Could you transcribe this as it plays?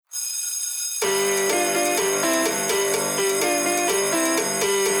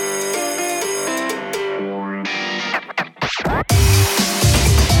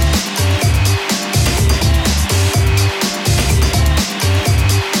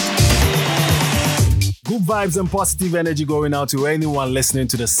Good vibes and positive energy going out to anyone listening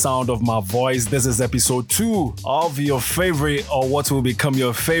to the sound of my voice. This is episode 2 of your favorite or what will become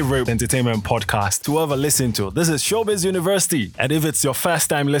your favorite entertainment podcast to ever listen to. This is Showbiz University. And if it's your first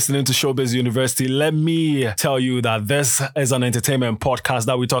time listening to Showbiz University, let me tell you that this is an entertainment podcast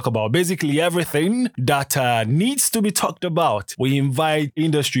that we talk about basically everything that needs to be talked about. We invite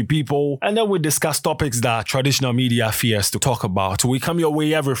industry people and then we discuss topics that traditional media fears to talk about. We come your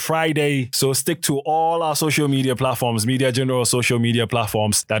way every Friday, so stick to all our social media platforms, Media General social media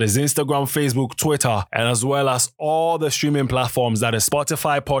platforms, that is Instagram, Facebook, Twitter, and as well as all the streaming platforms, that is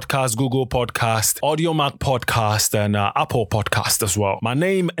Spotify Podcast, Google Podcast, AudioMac Podcast, and Apple Podcast as well. My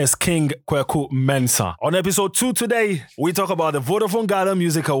name is King Kwaku Mensa. On episode 2 today, we talk about the Vodafone Ghana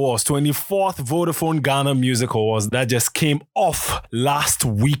Music Awards, 24th Vodafone Ghana Music Awards that just came off last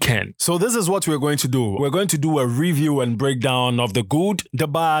weekend. So this is what we're going to do. We're going to do a review and breakdown of the good, the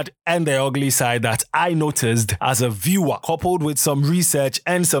bad, and the ugly side that I noticed as a viewer, coupled with some research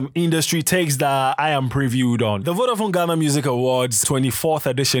and some industry takes that I am previewed on. The Vodafone Ghana Music Awards 24th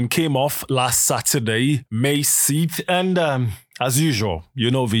edition came off last Saturday, May 6th, and as usual, you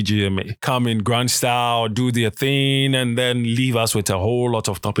know VGMA. Come in grand style, do their thing, and then leave us with a whole lot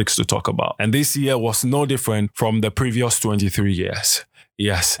of topics to talk about. And this year was no different from the previous 23 years.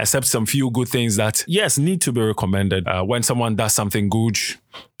 Yes, except some few good things that, yes, need to be recommended. When someone does something good,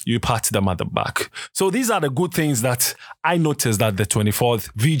 you pat them at the back. So these are the good things that I noticed at the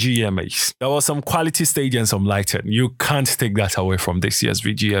 24th VGMAs. There was some quality stage and some lighting. You can't take that away from this year's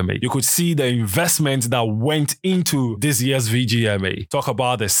VGMA. You could see the investment that went into this year's VGMA. Talk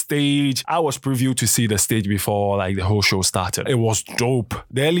about the stage. I was previewed to see the stage before the whole show started. It was dope.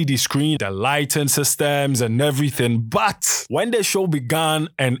 The LED screen, the lighting systems and everything. But when the show began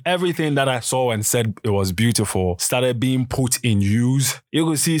and everything that I saw and said it was beautiful started being put in use, you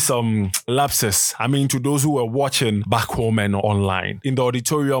could see some lapses. I mean, to those who were watching back home and online. In the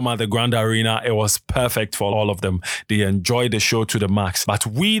auditorium at the Grand Arena, it was perfect for all of them. They enjoyed the show to the max. But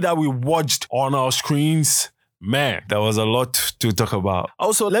we watched on our screens, man, there was a lot to talk about.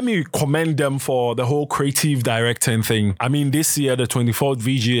 Also, let me commend them for the whole creative directing thing. I mean, this year, the 24th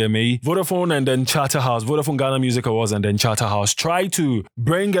VGMA, Vodafone and then Charterhouse, Vodafone Ghana Music Awards and then Charterhouse tried to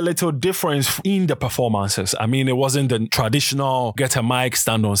bring a little difference in the performances. I mean, it wasn't the traditional get a mic,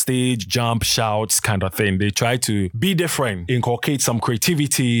 stand on stage, jump, shouts kind of thing. They tried to be different, inculcate some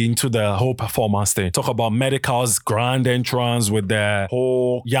creativity into the whole performance thing. Talk about Medical's grand entrance with the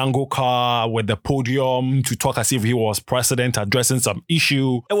whole Yango car, with the podium to talk as if he was president addressing some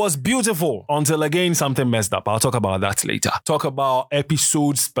issue. It was beautiful until again something messed up. I'll talk about that later. Talk about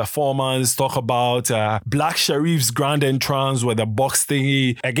episodes, performance, talk about Black Sherif's grand entrance with the box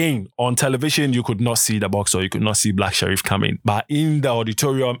thingy. Again, on television you could not see the box or you could not see Black Sherif coming. But in the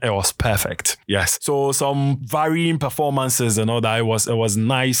auditorium it was perfect. Yes. So some varying performances and all that. It was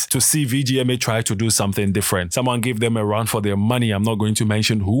nice to see VGMA try to do something different. Someone gave them a run for their money. I'm not going to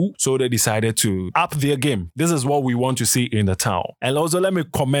mention who. So they decided to up their game. This is what we want to see in the town. And also let me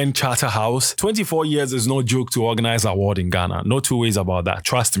commend Charterhouse. 24 years is no joke to organize an award in Ghana. No two ways about that.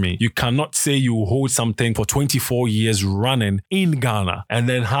 Trust me. You cannot say you hold something for 24 years running in Ghana and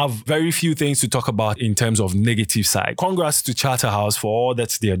then have very few things to talk about in terms of negative side. Congrats to Charterhouse for all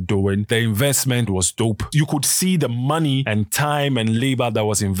that they're doing. The investment was dope. You could see the money and time and labor that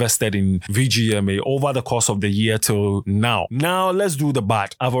was invested in VGMA over the course of the year till now. Now let's do the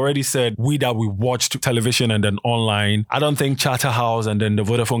bad. I've already said we watched television and then online. I don't think Charterhouse and then the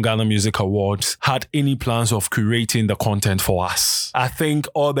Vodafone Ghana Music Awards had any plans of curating the content for us. I think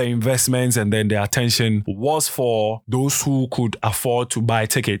all the investments and then the attention was for those who could afford to buy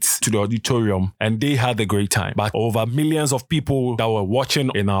tickets to the auditorium, and they had a great time. But over millions of people that were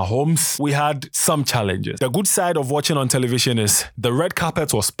watching in our homes, we had some challenges. The good side of watching on television is the red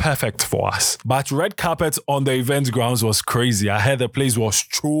carpet was perfect for us. But red carpet on the event grounds was crazy. I heard the place was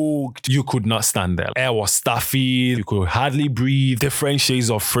choked. You could not stand there. Air was stuffy. You could hardly breathe. Different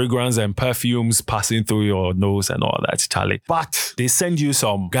shades of fragrance and perfumes passing through your nose and all that, Charlie. But they send you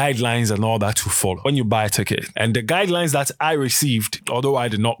some guidelines and all that to follow when you buy a ticket. And the guidelines that I received, although I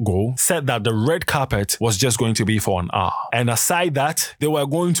did not go, said that the red carpet was just going to be for an hour. And aside that, they were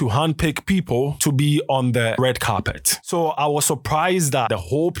going to handpick people to be on the red carpet. So I was surprised that the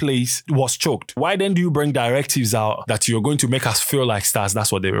whole place was choked. Why then do you bring directives out that you're going to make us feel like stars?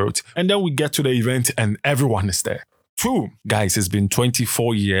 That's what they wrote. And then we get to the event and everyone is there. 2, guys, it's been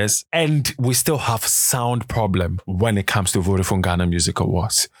 24 years and we still have sound problem when it comes to Vodafone Ghana Music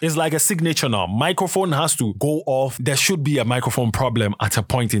Awards. It's like a signature now. Microphone has to go off. There should be a microphone problem at a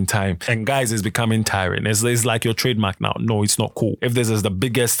point in time. And guys, it's becoming tiring. It's like your trademark now. No, it's not cool. If this is the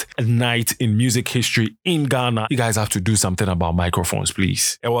biggest night in music history in Ghana, you guys have to do something about microphones,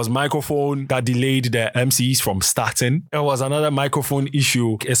 please. It was microphone that delayed the MCs from starting. It was another microphone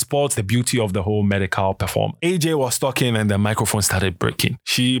issue. It spoils the beauty of the whole medical performance. AJ was talking and the microphone started breaking.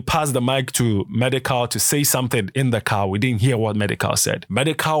 She passed the mic to Medical to say something in the car. We didn't hear what Medical said.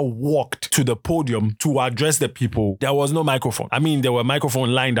 Medical walked to the podium to address the people. There was no microphone. I mean, there were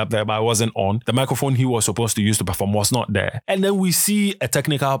microphones lined up there, but it wasn't on. The microphone he was supposed to use to perform was not there. And then we see a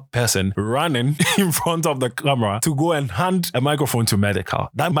technical person running in front of the camera to go and hand a microphone to Medical.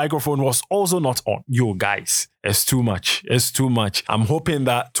 That microphone was also not on. Yo, guys, it's too much. It's too much. I'm hoping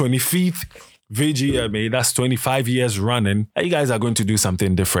that 25th VGMA, that's 25 years running, you guys are going to do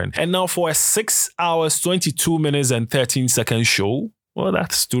something different. And now for a 6 hours, 22 minutes and 13 seconds show, well,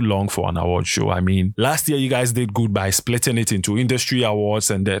 that's too long for an award show. I mean, last year you guys did good by splitting it into industry awards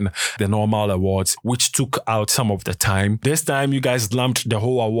and then the normal awards, which took out some of the time. This time you guys lumped the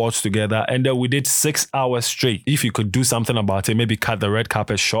whole awards together and then we did 6 hours straight. If you could do something about it, maybe cut the red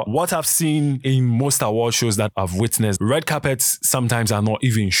carpet short. What I've seen in most award shows that I've witnessed, red carpets sometimes are not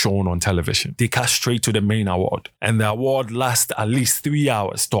even shown on television. They cut straight to the main award and the award lasts at least 3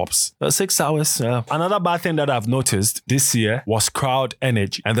 hours tops. 6 hours. Another bad thing that I've noticed this year was crowd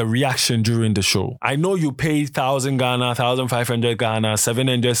energy and the reaction during the show. I know you paid 1,000 Ghana, 1,500 Ghana,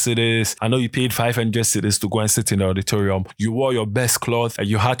 700 cedis. I know you paid 500 cedis to go and sit in the auditorium. You wore your best cloth and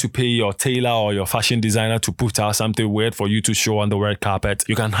you had to pay your tailor or your fashion designer to put out something weird for you to show on the red carpet.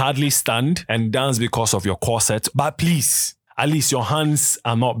 You can hardly stand and dance because of your corset, but please, at least your hands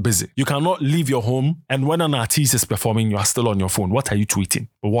are not busy. You cannot leave your home and when an artist is performing, you are still on your phone. What are you tweeting?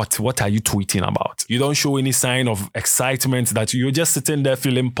 What are you tweeting about? You don't show any sign of excitement, that you're just sitting there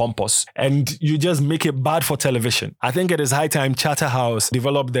feeling pompous and you just make it bad for television. I think it is high time Charterhouse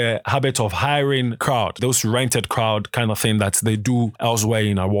developed the habit of hiring crowd, those rented crowd kind of thing that they do elsewhere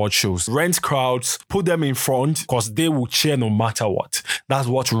in award shows. Rent crowds, put them in front because they will cheer no matter what. That's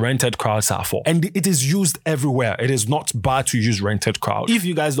what rented crowds are for. And it is used everywhere. It is not bad to use rented crowd. If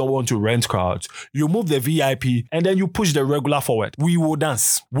you guys don't want to rent crowds, you move the VIP and then you push the regular forward. We will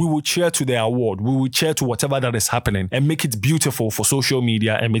dance. We will cheer to the award. We will cheer to whatever that is happening and make it beautiful for social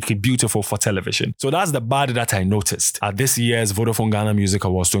media and make it beautiful for television. So that's the bad that I noticed at this year's Vodafone Ghana Music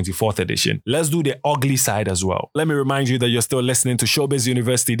Awards 24th edition. Let's do the ugly side as well. Let me remind you that you're still listening to Showbiz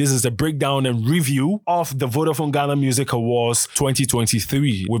University. This is a breakdown and review of the Vodafone Ghana Music Awards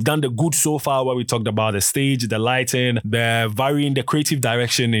 2023. We've done the good so far where we talked about the stage, the lighting, the varying, the creative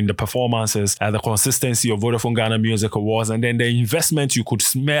direction in the performances, the consistency of Vodafone Ghana Music Awards, and then the investment you could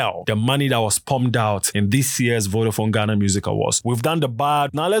smell, the money that was pumped out in this year's Vodafone Ghana Music Awards. We've done the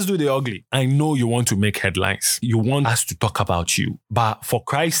bad. Now let's do the ugly. I know you want to make headlines. You want us to talk about you. But for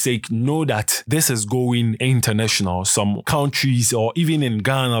Christ's sake, know that this is going international. Some countries or even in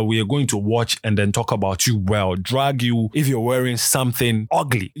Ghana, we are going to watch and then talk about you well, drag you if you're wearing something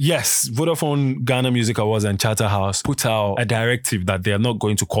ugly. Yes, Vodafone Ghana Music Awards and Charterhouse put out a directive that they are not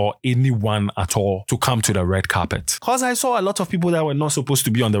going to call anyone at all to come to the red carpet. Because I saw a lot of people that were not supposed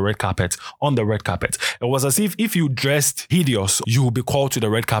to be on the red carpet. It was as if you dressed hideous, you will be called to the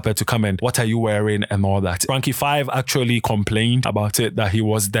red carpet to come and what are you wearing and all that. Frankie 5 actually complained about it, that he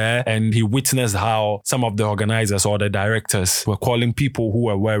was there and he witnessed how some of the organizers or the directors were calling people who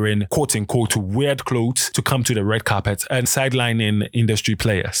were wearing quote unquote weird clothes to come to the red carpet and sidelining industry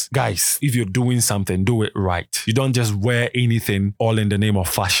players. Guys, if you're doing something, do it right. You don't just wear anything all in the name of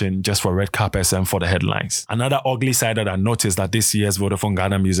fashion just for red carpets and for the headlines. Another ugly side that I noticed that this year's Vodafone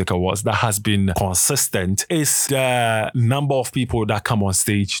Ghana Music Awards that has been consistent is the number of people that come on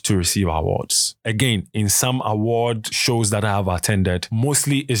stage to receive awards. Again, in some award shows that I have attended,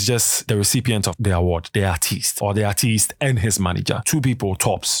 mostly it's just the recipient of the award, the artist, or the artist and his manager. 2 people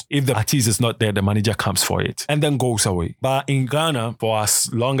tops. If the artist is not there, the manager comes for it and then goes away. But in Ghana, for as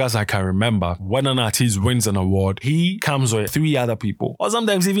long as I can remember, when an artist wins an award, he comes with 3 other people, or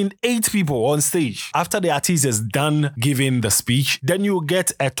sometimes even 8 people on stage. After the artist is done giving the speech, then you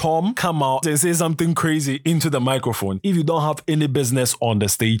get a Tom come out and say something crazy into the microphone. If you don't have any business on the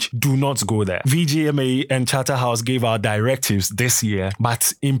stage, do not go there. VGMA and Charterhouse gave our directives this year,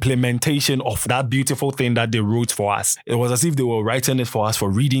 but implementation of that beautiful thing that they wrote for us, it was as if they were writing it for us for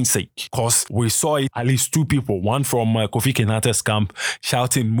reading's sake. Because we saw it, at least 2 people, one from Kofi Kinata's camp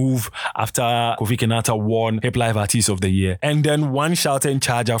shouting move after Kofi Kinata won Hip Life Artist of the year, and then one shout and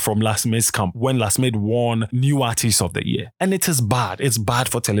charger from Last Maid's camp when Last Maid won New Artist of the Year. And it is bad. It's bad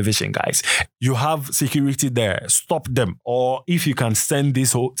for television, guys. You have security there. Stop them. Or if you can send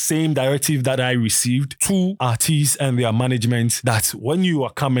this whole same directive that I received to artists and their management, that when you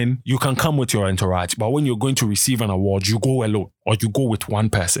are coming, you can come with your entourage. But when you're going to receive an award, you go alone. Or you go with one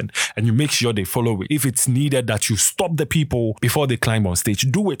person and you make sure they follow it. If it's needed that you stop the people before they climb on stage,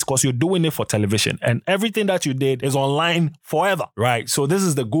 do it, because you're doing it for television. And everything that you did is online forever, right? So this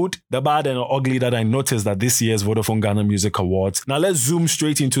is the good, the bad, and the ugly that I noticed at this year's Vodafone Ghana Music Awards. Now let's zoom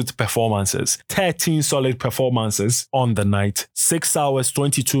straight into the performances. 13 solid performances on the night. 6 hours,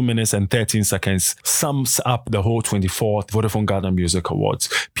 22 minutes, and 13 seconds sums up the whole 24th Vodafone Ghana Music Awards.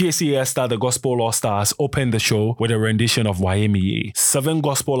 PSC Esther, the Gospel All-Stars, opened the show with a rendition of YMEA. 7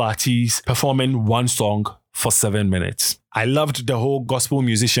 gospel artists performing one song for 7 minutes. I loved the whole gospel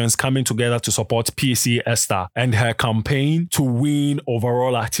musicians coming together to support PSC Esther and her campaign to win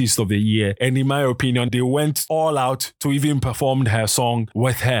overall artist of the year. And in my opinion, they went all out to even perform her song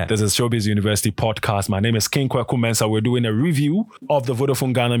with her. This is Showbiz University podcast. My name is King Kwaku Mensa. We're doing a review of the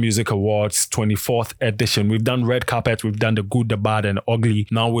Vodafone Ghana Music Awards 24th edition. We've done red carpet, we've done the good, the bad, and ugly.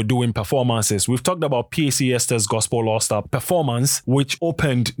 Now we're doing performances. We've talked about PSC Esther's Gospel All-Star performance, which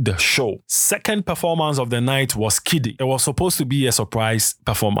opened the show. Second performance of the night was Kiddy. It was supposed to be a surprise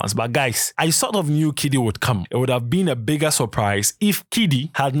performance, but guys, I sort of knew Kiddy would come. It would have been a bigger surprise if Kiddy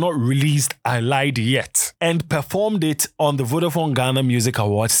had not released I Lied yet and performed it on the Vodafone Ghana Music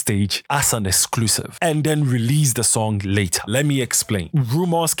Awards stage as an exclusive and then released the song later. Let me explain.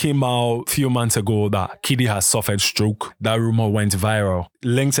 Rumors came out a few months ago that Kiddy has suffered stroke. That rumor went viral.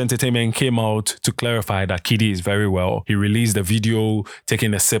 Links Entertainment came out to clarify that Kiddy is very well. He released a video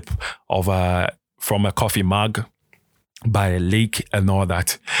taking a sip of from a coffee mug by a lake and all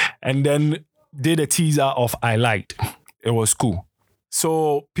that, and then did a teaser of I Lied. It was cool.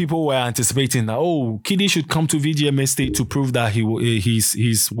 So people were anticipating that, oh, Kiddy should come to VGMA state to prove that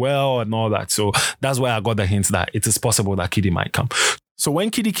he's well and all that. So that's why I got the hint that it is possible that Kiddy might come. So when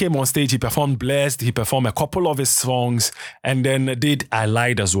Kiddy came on stage, he performed Blessed, he performed a couple of his songs, and then did I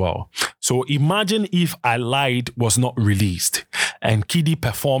Lied as well. So imagine if I Lied was not released and Kiddy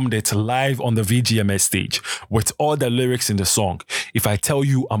performed it live on the VGMA stage with all the lyrics in the song. If I tell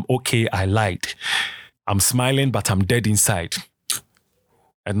you I'm okay, I lied. I'm smiling, but I'm dead inside.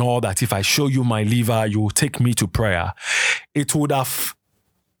 And all that. If I show you my liver, you will take me to prayer. It would have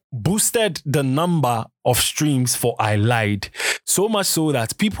boosted the number of streams for I Lied, so much so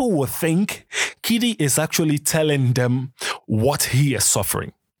that people will think Kiddy is actually telling them what he is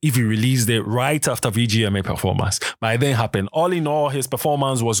suffering if he released it right after VGMA performance. But it didn't happen. All in all, his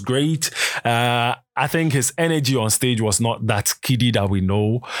performance was great. I think his energy on stage was not that Kiddy that we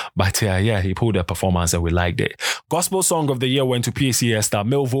know, but he pulled a performance and we liked it. Gospel Song of the Year went to PSC Esther.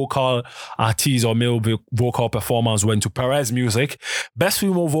 Male vocal artist or male vocal performance went to Perez Music. Best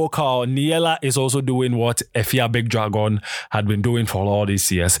female vocal, Niela is also doing what Efia Big Dragon had been doing for all these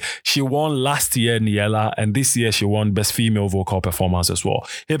years. She won last year, Niela, and this year she won Best Female Vocal Performance as well.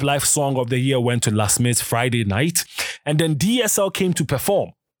 Hip Life Song of the Year went to Last Maid's Friday Night, and then DSL came to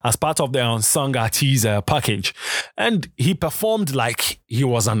perform as part of the unsung artist package. And he performed like he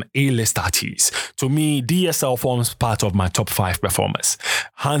was an A-list artist. To me, DSL forms part of my top 5 performers.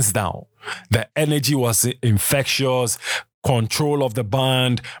 Hands down. The energy was infectious. Control of the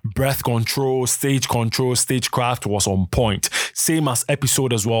band, breath control, stagecraft was on point. Same as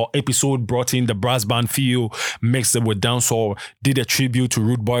Episode as well. Episode brought in the brass band feel, mixed it with dancehall, did a tribute to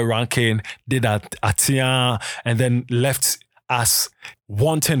Rude Boy Rankin, did Atia, and then left us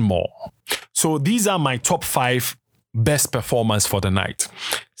wanting more. So these are my top 5 best performers for the night.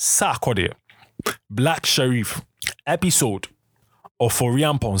 Sarkodie, Black Sherif, Episode,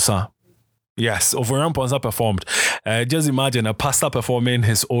 Oforian Ponsa. Yes, Oforian Ponsa performed. Just imagine a pastor performing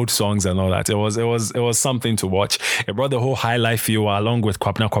his old songs and all that. It was something to watch. It brought the whole high life feel along with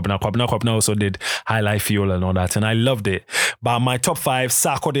Kwapna also did high life feel and all that, and I loved it. But my top 5: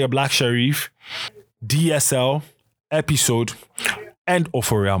 Sarkodie, Black Sherif, DSL, Episode, and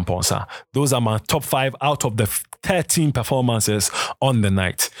Oforian Ponsa. Those are my top 5 out of the 13 performances on the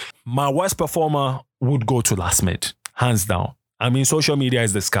night. My worst performer would go to Last Maid, hands down. I mean, social media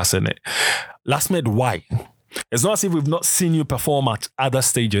is discussing it. Last Maid, why? It's not as if we've not seen you perform at other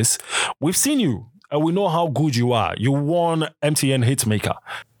stages. We've seen you, and we know how good you are. You won MTN Hitmaker.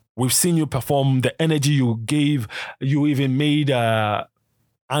 We've seen you perform, the energy you gave. You even made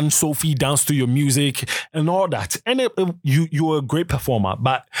and Sophie dance to your music and all that. And you were a great performer,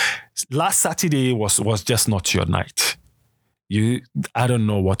 but last Saturday was just not your night. I don't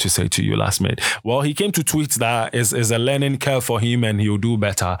know what to say to you, last mate. Well, he came to tweet that is a learning curve for him and he'll do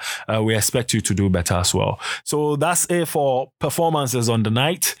better. We expect you to do better as well. So that's it for performances on the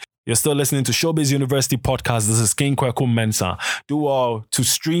night. You're still listening to Showbiz University podcast. This is King Kwaku Mensa. Do all to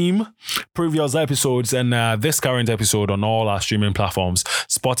stream previous episodes and this current episode on all our streaming platforms: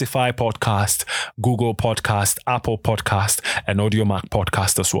 Spotify podcast, Google podcast, Apple podcast, and AudioMac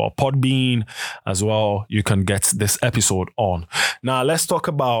podcast as well. Podbean as well. You can get this episode on. Now let's talk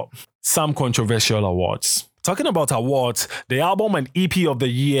about some controversial awards. Talking about awards, the album and EP of the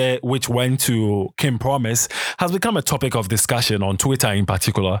year, which went to King Promise, has become a topic of discussion on Twitter in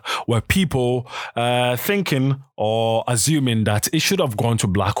particular, where people thinking or assuming that it should have gone to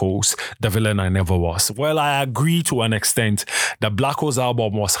Black Holes, The Villain I Never Was. Well, I agree to an extent. The Black Holes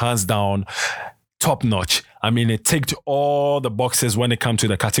album was hands down top notch. I mean, it ticked all the boxes when it comes to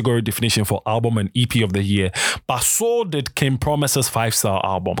the category definition for album and EP of the year. But so did King Promise's 5-star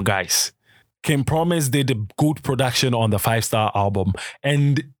album, guys. King Promise did a good production on the 5-star album,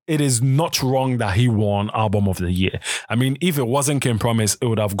 and it is not wrong that he won Album of the Year. I mean, if it wasn't King Promise, it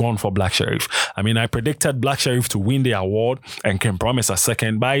would have gone for Black Sherif. I mean, I predicted Black Sherif to win the award and King Promise a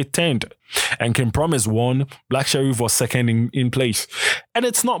second, but it turned. And King Promise won, Black Sherif was second in place. And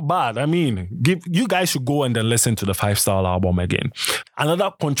it's not bad. I mean, you guys should go and then listen to the 5-star album again.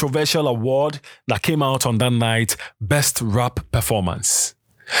 Another controversial award that came out on that night, Best Rap Performance.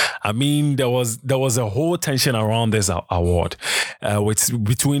 I mean, there was a whole tension around this award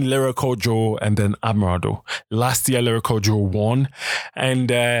between Lyrical Joe and then Amrado. Last year, Lyrical Joe won, and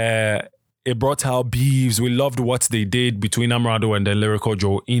it brought out beefs. We loved what they did between Amrado and then Lyrical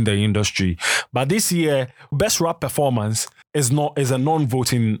Joe in the industry. But this year, Best Rap Performance is a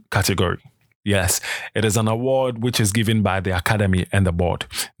non-voting category. Yes, it is an award which is given by the Academy and the board.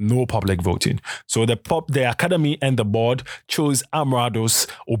 No public voting. So the Academy and the board chose Amrado's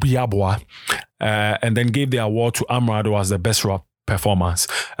Obiabwa and then gave the award to Amrado as the best rap performance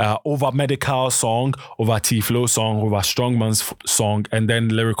over Medical song, over T-Flow song, over Strongman's song, and then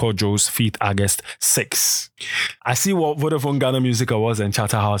Lyrical Joe's feat August 6. I see what Vodafone Ghana Music Awards and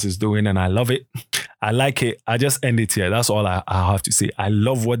Charterhouse is doing, and I love it. I like it. I just end it here. That's all I have to say. I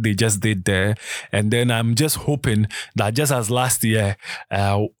love what they just did there. And then I'm just hoping that just as last year,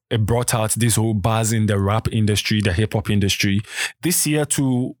 it brought out this whole buzz in the rap industry, the hip hop industry. This year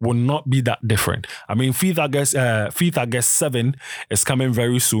too will not be that different. I mean, 5th August 7 is coming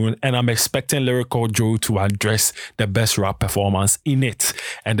very soon, and I'm expecting Lyrical Joe to address the best rap performance in it,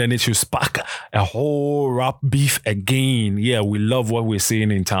 and then it should spark a whole rap beef again. Yeah, we love what we're seeing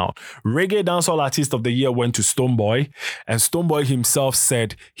in town. Reggae Dancehall Artist of the Year went to Stonebwoy, and Stonebwoy himself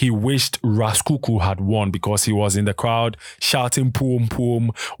said he wished Raskuku had won because he was in the crowd shouting "Poom Poom"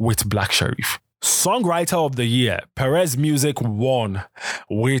 with Black Sherif. Songwriter of the Year, Perez Music won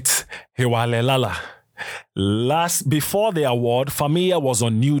with Hewalelala. Before the award, Familia was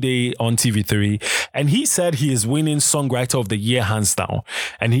on New Day on TV3, and he said he is winning Songwriter of the Year hands down.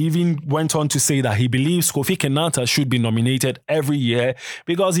 And he even went on to say that he believes Kofi Kenata should be nominated every year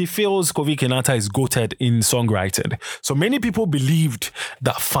because he feels Kofi Kenata is goated in songwriting. So many people believed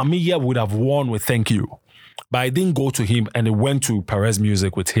that Familia would have won with Thank You. But I didn't go to him, and it went to Perez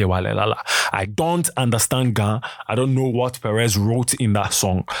Music with Hewalelala. I don't understand Ga. I don't know what Perez wrote in that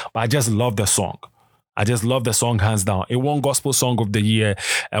song, but I just love the song. I just love the song hands down. It won Gospel Song of the Year,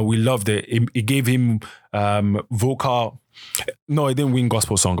 and we loved it. It gave him vocal... No, it didn't win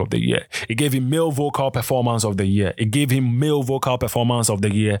Gospel Song of the Year. It gave him Male Vocal Performance of the Year. It gave him Male Vocal Performance of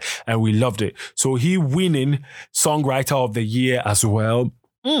the Year, and we loved it. So he winning Songwriter of the Year as well.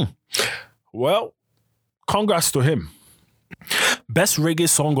 Well, congrats to him. Best Reggae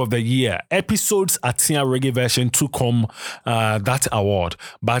Song of the Year. Episodes Atia Reggae Version took home that award.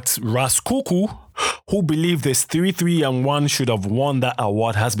 But Raskuku, who believed this 3-3-1 should have won that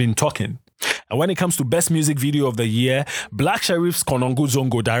award, has been talking. And when it comes to Best Music Video of the Year, Black Sherif's Konongo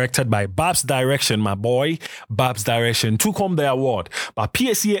Zongo, directed by Babs Direction, my boy, Babs Direction, took home the award. But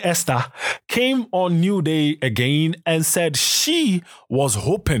PSA Esther came on New Day again and said she was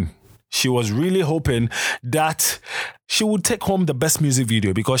really hoping that she would take home the best music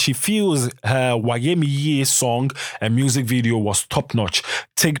video because she feels her Wayemi Ye song and music video was top notch,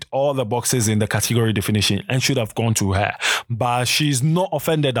 ticked all the boxes in the category definition and should have gone to her. But she's not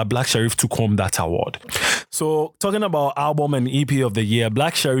offended that Black Sherif took home that award. So talking about album and EP of the year,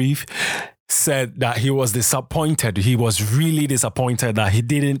 Black Sherif said that he was disappointed. He was really disappointed that he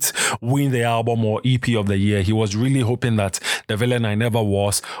didn't win the album or EP of the year. He was really hoping that The Villain I Never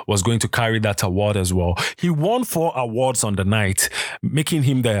Was going to carry that award as well. He won 4 awards on the night, making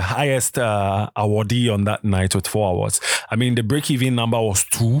him the highest awardee on that night with 4 awards. I mean, the break-even number was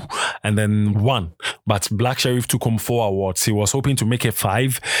 2 and then 1, but Black Sherif took home 4 awards. He was hoping to make it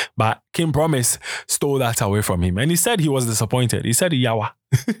 5, but King Promise stole that away from him. And he said he was disappointed. He said, yawa.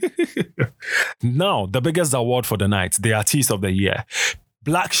 Now, the biggest award for the night, the Artist of the Year,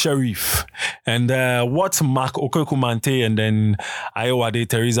 Black Sherif. And what Mark Okokumante and then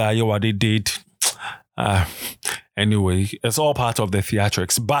Teresa Ayowade did, anyway, it's all part of the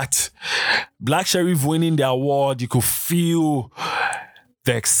theatrics. But Black Sherif winning the award, you could feel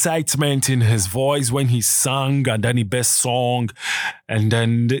the excitement in his voice when he sang, and then he best song, and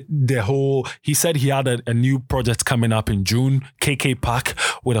then the whole, he said he had a new project coming up in June, KK Park,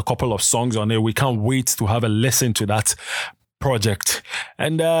 with a couple of songs on it. We can't wait to have a listen to that project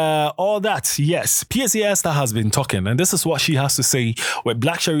and all that. Yes, PSA Esther has been talking, and this is what she has to say with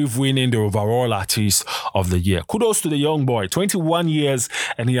Black Sherif winning the overall Artist of the Year. Kudos to the young boy, 21 years,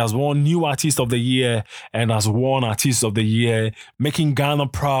 and he has won New Artist of the Year and has won Artist of the Year, making Ghana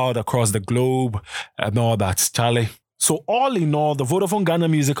proud across the globe and all that, Charlie. So all in all, the Vodafone Ghana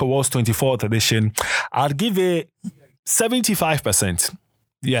Music Awards 24th edition, I'd give it 75%.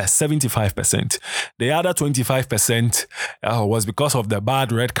 Yes, 75%. The other 25% was because of the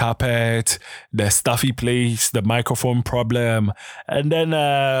bad red carpet, the stuffy place, the microphone problem, and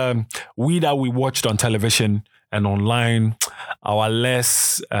then we watched on television and online, our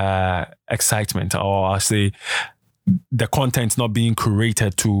less excitement, or I say the content not being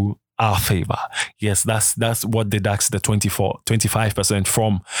curated to our favor. Yes, that's what deducts the 25%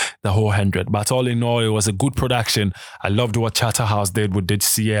 from the whole 100. But all in all, it was a good production. I loved what Charterhouse did with the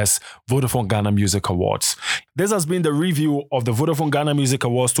CS Vodafone Ghana Music Awards. This has been the review of the Vodafone Ghana Music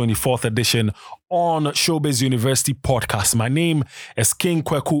Awards 24th edition on Showbiz University podcast. My name is King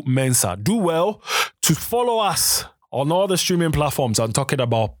Kwaku Mensa. Do well to follow us on all the streaming platforms. I'm talking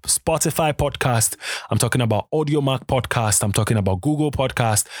about Spotify podcast. I'm talking about AudioMac podcast. I'm talking about Google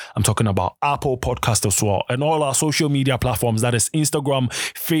podcast. I'm talking about Apple podcast as well. And all our social media platforms. That is Instagram,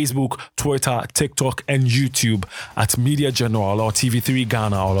 Facebook, Twitter, TikTok, and YouTube at Media General or TV3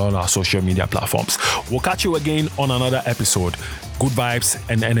 Ghana or all our social media platforms. We'll catch you again on another episode. Good vibes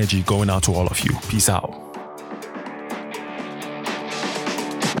and energy going out to all of you. Peace out.